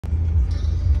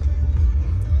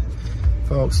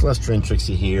Folks, Lester and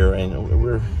Trixie here, and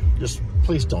we're just,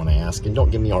 please don't ask and don't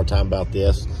give me a hard time about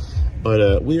this,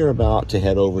 but we are about to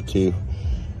head over to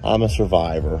I'm a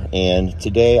Survivor, and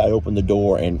today I opened the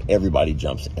door and everybody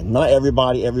jumps in. Not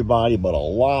everybody, but a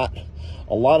lot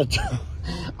of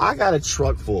I got a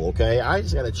truck full, okay? I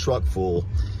just got a truck full,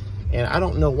 and I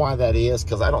don't know why that is,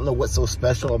 because I don't know what's so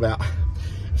special about.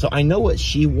 So I know what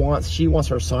she wants. She wants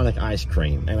her Sonic ice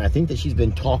cream, and I think that she's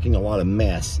been talking a lot of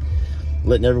mess,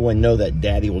 letting everyone know that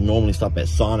Daddy will normally stop at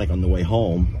Sonic on the way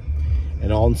home.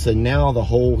 And all of a sudden now the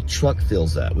whole truck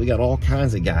fills up. We got all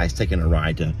kinds of guys taking a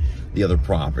ride to the other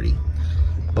property.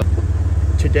 But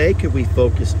today, could we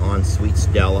focus on sweet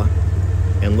Stella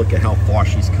and look at how far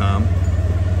she's come?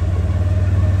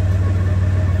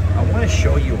 I want to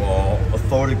show you all a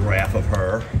photograph of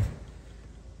her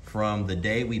from the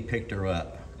day we picked her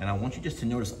up. And I want you just to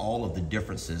notice all of the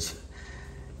differences.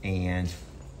 And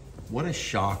what a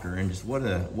shocker, and just what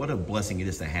a blessing it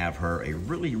is to have her, a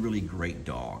really, really great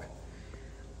dog.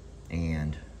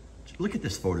 And look at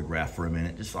this photograph for a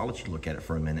minute. Just, I'll let you look at it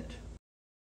for a minute.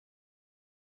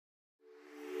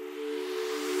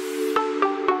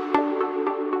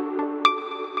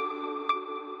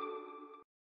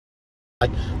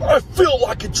 I feel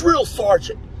like a drill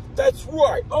sergeant. That's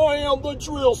right, I am the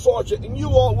drill sergeant, and you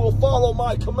all will follow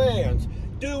my commands.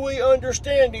 Do we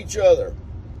understand each other?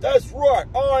 That's right,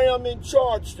 I am in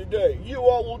charge today. You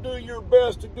all will do your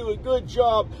best to do a good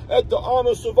job at the I'm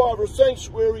a Survivor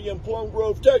Sanctuary in Plum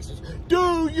Grove, Texas.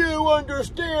 Do you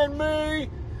understand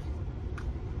me?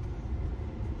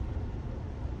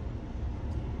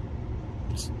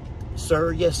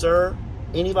 Sir, yes, sir.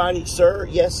 Anybody, sir,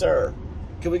 yes, sir.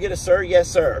 Can we get a sir, yes,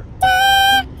 sir?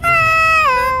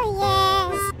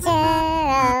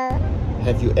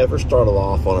 Have you ever started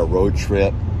off on a road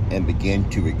trip and begin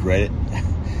to regret it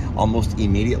almost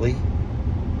immediately?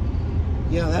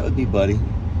 Yeah, that would be Buddy.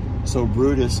 So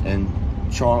Brutus and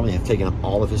Charlie have taken up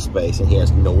all of his space, and he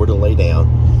has nowhere to lay down,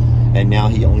 and now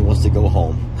he only wants to go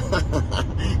home.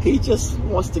 He just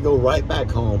wants to go right back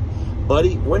home.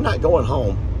 Buddy, we're not going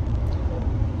home.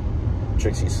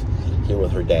 Trixie's here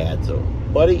with her dad, so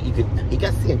Buddy, he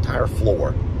got the entire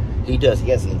floor. He does.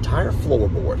 He has the entire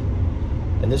floorboard.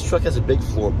 And this truck has a big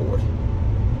floorboard.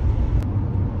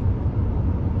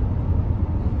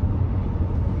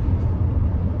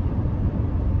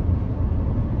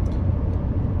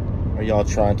 Are y'all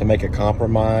trying to make a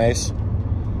compromise?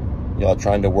 Y'all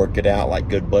trying to work it out like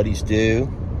good buddies do?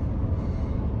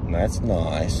 That's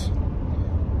nice.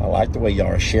 I like the way y'all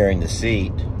are sharing the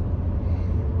seat.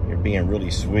 You're being really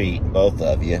sweet, both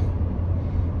of you.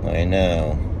 I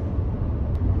know.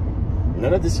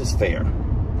 None of this is fair.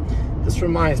 This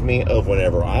reminds me of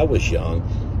whenever I was young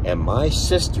and my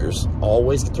sisters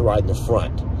always get to ride in the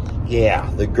front. Yeah,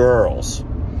 the girls.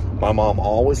 My mom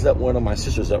always let one of my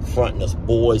sisters up front, and us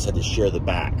boys had to share the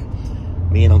back.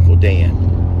 Me and Uncle Dan.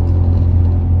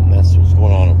 And that's what's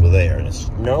going on over there, and it's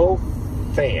no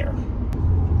fair.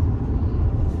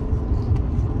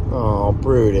 Oh,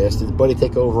 Brutus, did Buddy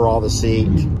take over all the seat?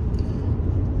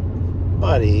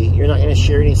 Buddy, you're not going to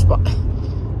share any spot.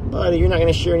 Buddy, you're not going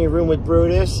to share any room with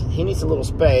Brutus. He needs a little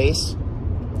space.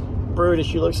 Brutus,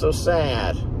 you look so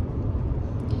sad.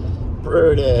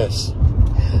 Brutus,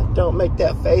 don't make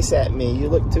that face at me. You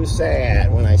look too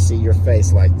sad when I see your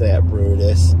face like that,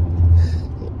 Brutus.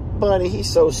 Buddy, he's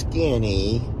so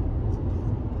skinny.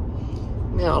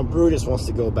 Now Brutus wants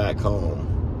to go back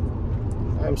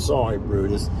home. I'm sorry,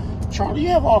 Brutus. Charlie, you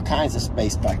have all kinds of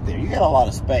space back there. You got a lot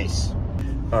of space.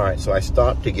 All right, so I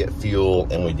stopped to get fuel,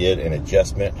 and we did an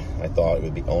adjustment. I thought it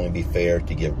would only be fair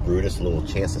to give Brutus a little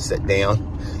chance to sit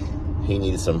down. He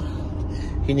needed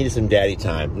some daddy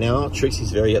time. Now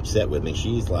Trixie's very upset with me.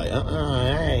 She's like,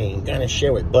 I ain't gonna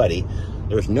share with Buddy.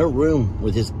 There's no room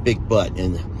with his big butt.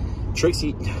 And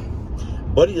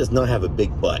Buddy does not have a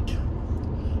big butt.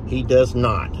 He does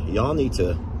not. Y'all need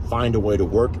to find a way to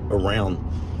work around.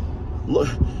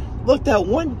 Look, that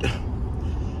one.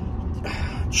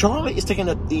 Charlie is taking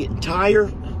up the entire,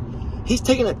 he's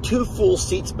taking up 2 full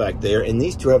seats back there, and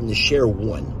these two are having to share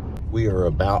one. We are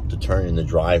about to turn in the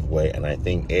driveway, and I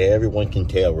think everyone can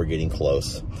tell we're getting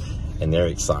close, and they're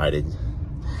excited.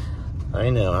 I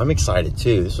know, I'm excited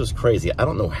too. This was crazy. I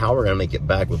don't know how we're gonna make it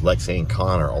back with Lexi and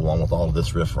Connor along with all of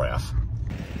this riffraff.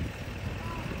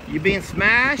 You being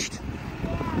smashed?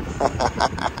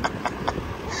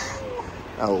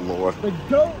 Oh Lord. The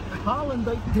goat, Holland,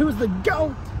 who's the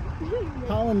goat?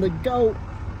 Holland the goat.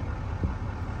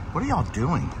 What are y'all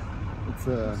doing? It's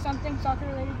something soccer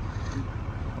related.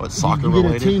 Oh, it's soccer related?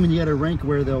 related? You get a team and you got to rank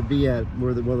where they'll be at,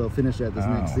 where they'll finish at this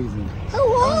next season.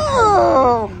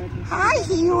 Hello! Hi,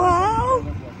 hero!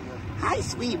 Hi,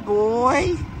 sweet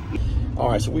boy. All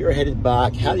right, so we are headed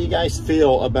back. How do you guys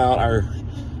feel about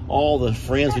all the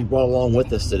friends we brought along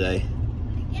with us today?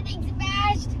 Getting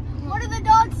smashed. One of the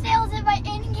dog's tails hit my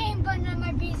in-game button on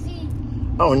my PC.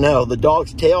 Oh no, the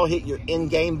dog's tail hit your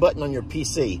in-game button on your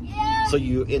PC. Yeah. So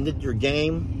you ended your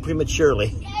game prematurely.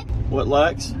 Yeah. What,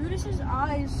 Lex? Brutus's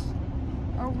eyes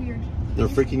are weird. They're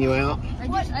freaking you out?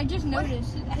 I just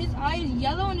noticed. His eye is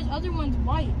yellow and his other one's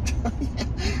white.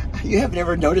 You have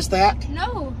never noticed that?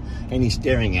 No. And he's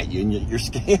staring at you and you're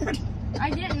scared? I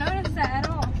didn't notice that at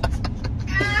all.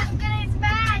 I'm getting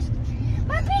smashed.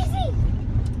 My PC.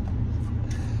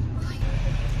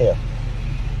 Here.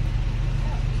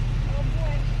 Oh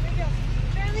boy. Here we go.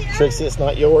 Charlie, Trixie, it's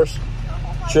not yours.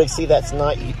 Trixie, that's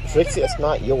not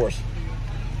yours.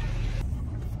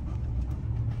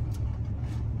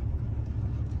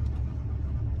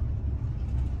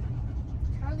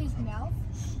 Charlie's mouth.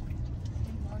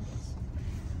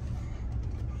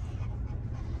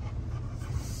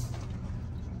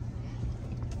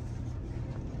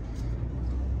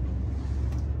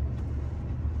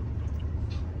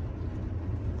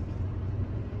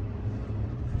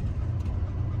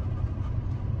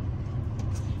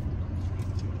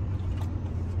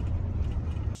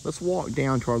 Let's walk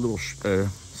down to our little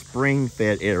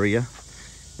spring-fed area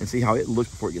and see how it looks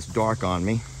before it gets dark on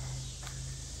me.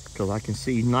 Because I can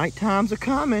see night times are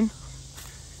coming.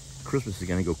 Christmas is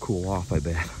gonna go cool off, I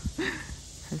bet.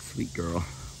 That sweet girl.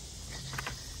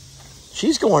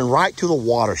 She's going right to the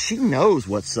water. She knows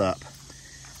what's up.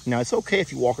 Now it's okay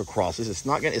if you walk across this. It's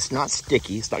not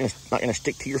sticky. It's not gonna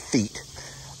stick to your feet.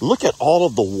 Look at all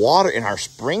of the water in our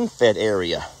spring-fed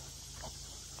area.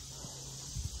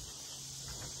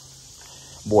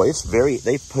 Boy,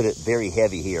 they've put it very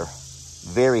heavy here.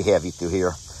 Very heavy through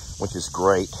here, which is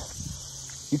great.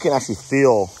 You can actually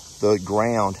feel the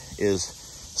ground is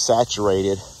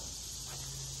saturated.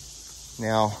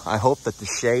 Now, I hope that the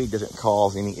shade doesn't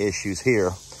cause any issues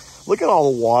here. Look at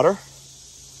all the water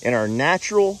in our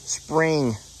natural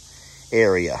spring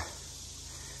area.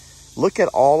 Look at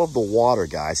all of the water,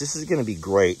 guys. This is gonna be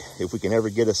great if we can ever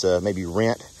get us maybe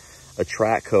rent a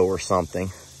track hoe or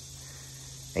something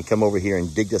and come over here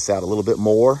and dig this out a little bit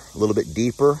more, a little bit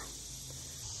deeper,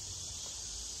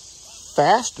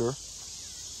 faster.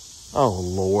 Oh,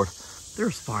 Lord.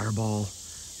 There's Fireball.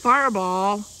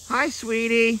 Fireball. Hi,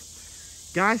 sweetie.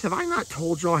 Guys, have I not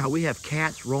told y'all how we have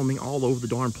cats roaming all over the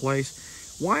darn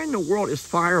place? Why in the world is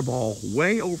Fireball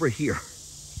way over here?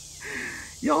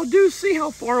 Y'all do see how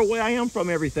far away I am from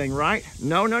everything, right?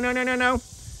 No.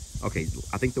 Okay,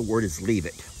 I think the word is leave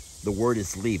it. The word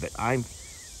is leave it.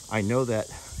 I know that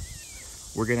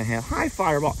we're gonna have, hi,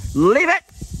 Fireball. Leave it,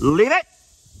 leave it.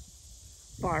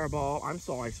 Fireball, I'm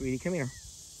sorry, sweetie, come here.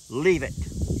 Leave it.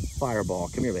 Fireball,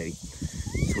 come here, baby.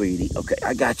 Sweetie, okay,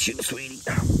 I got you, sweetie.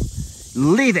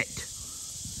 Leave it.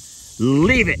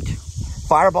 Leave it.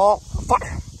 Fireball,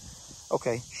 fire.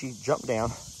 Okay, she jumped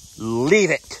down.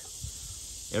 Leave it.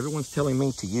 Everyone's telling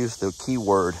me to use the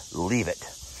keyword, leave it.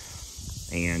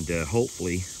 And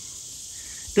hopefully,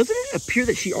 doesn't it appear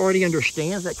that she already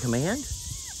understands that command?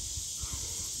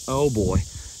 Oh boy,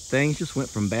 things just went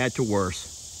from bad to worse.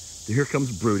 So here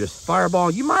comes Brutus.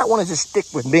 Fireball, you might want to just stick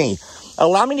with me.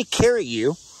 Allow me to carry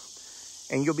you,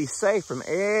 and you'll be safe from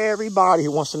everybody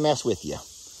who wants to mess with you.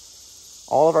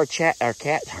 All of our cat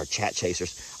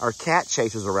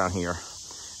chasers around here.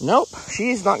 Nope,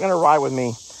 she's not gonna ride with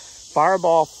me.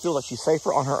 Fireball feels like she's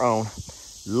safer on her own.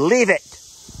 Leave it.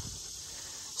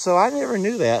 So I never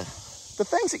knew that. The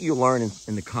things that you learn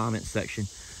in the comment section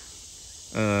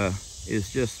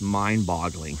is just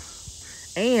mind-boggling.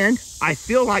 And I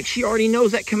feel like she already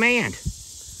knows that command.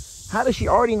 How does she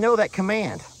already know that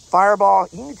command? Fireball,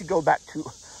 you need to go back to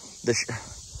the...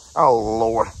 Oh,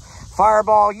 Lord.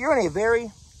 Fireball, you're in a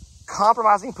very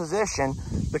compromising position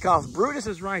because Brutus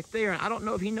is right there, and I don't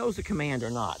know if he knows the command or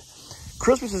not.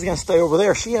 Christmas is going to stay over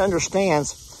there. She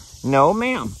understands. No,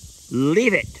 ma'am.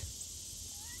 Leave it.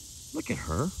 Look at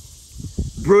her.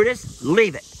 Brutus,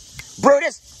 leave it.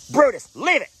 Brutus,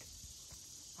 leave it.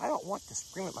 I don't want to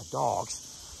scream at my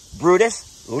dogs.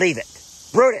 Brutus, leave it.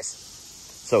 Brutus.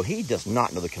 So he does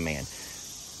not know the command.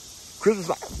 Christmas is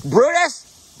like,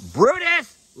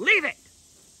 Brutus, leave it.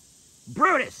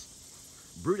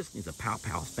 Brutus needs a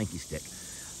pow-pow spanky stick.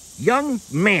 Young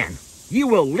man, you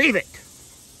will leave it.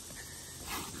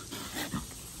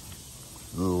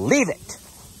 Leave it.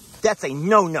 That's a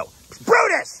no-no.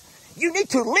 Brutus, you need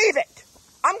to leave it.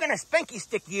 I'm going to spanky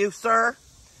stick you, sir.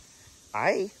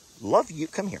 I love you.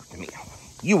 Come here to me.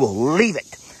 You will leave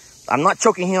it. I'm not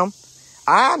choking him.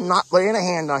 I'm not laying a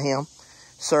hand on him.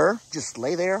 Sir, just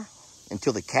lay there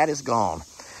until the cat is gone.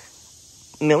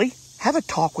 Millie, have a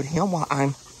talk with him while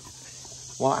I'm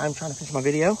trying to finish my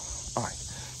video. All right,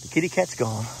 the kitty cat's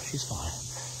gone. She's fine.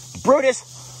 Brutus,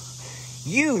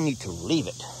 you need to leave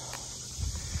it.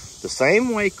 The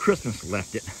same way Christmas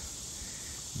left it,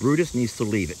 Brutus needs to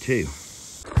leave it too.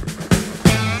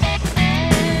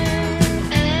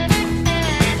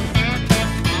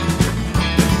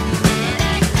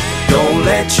 Don't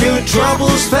let your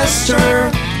troubles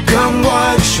fester. Come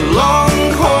watch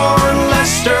Longhorn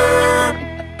Lester.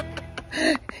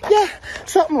 Yeah,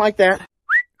 something like that.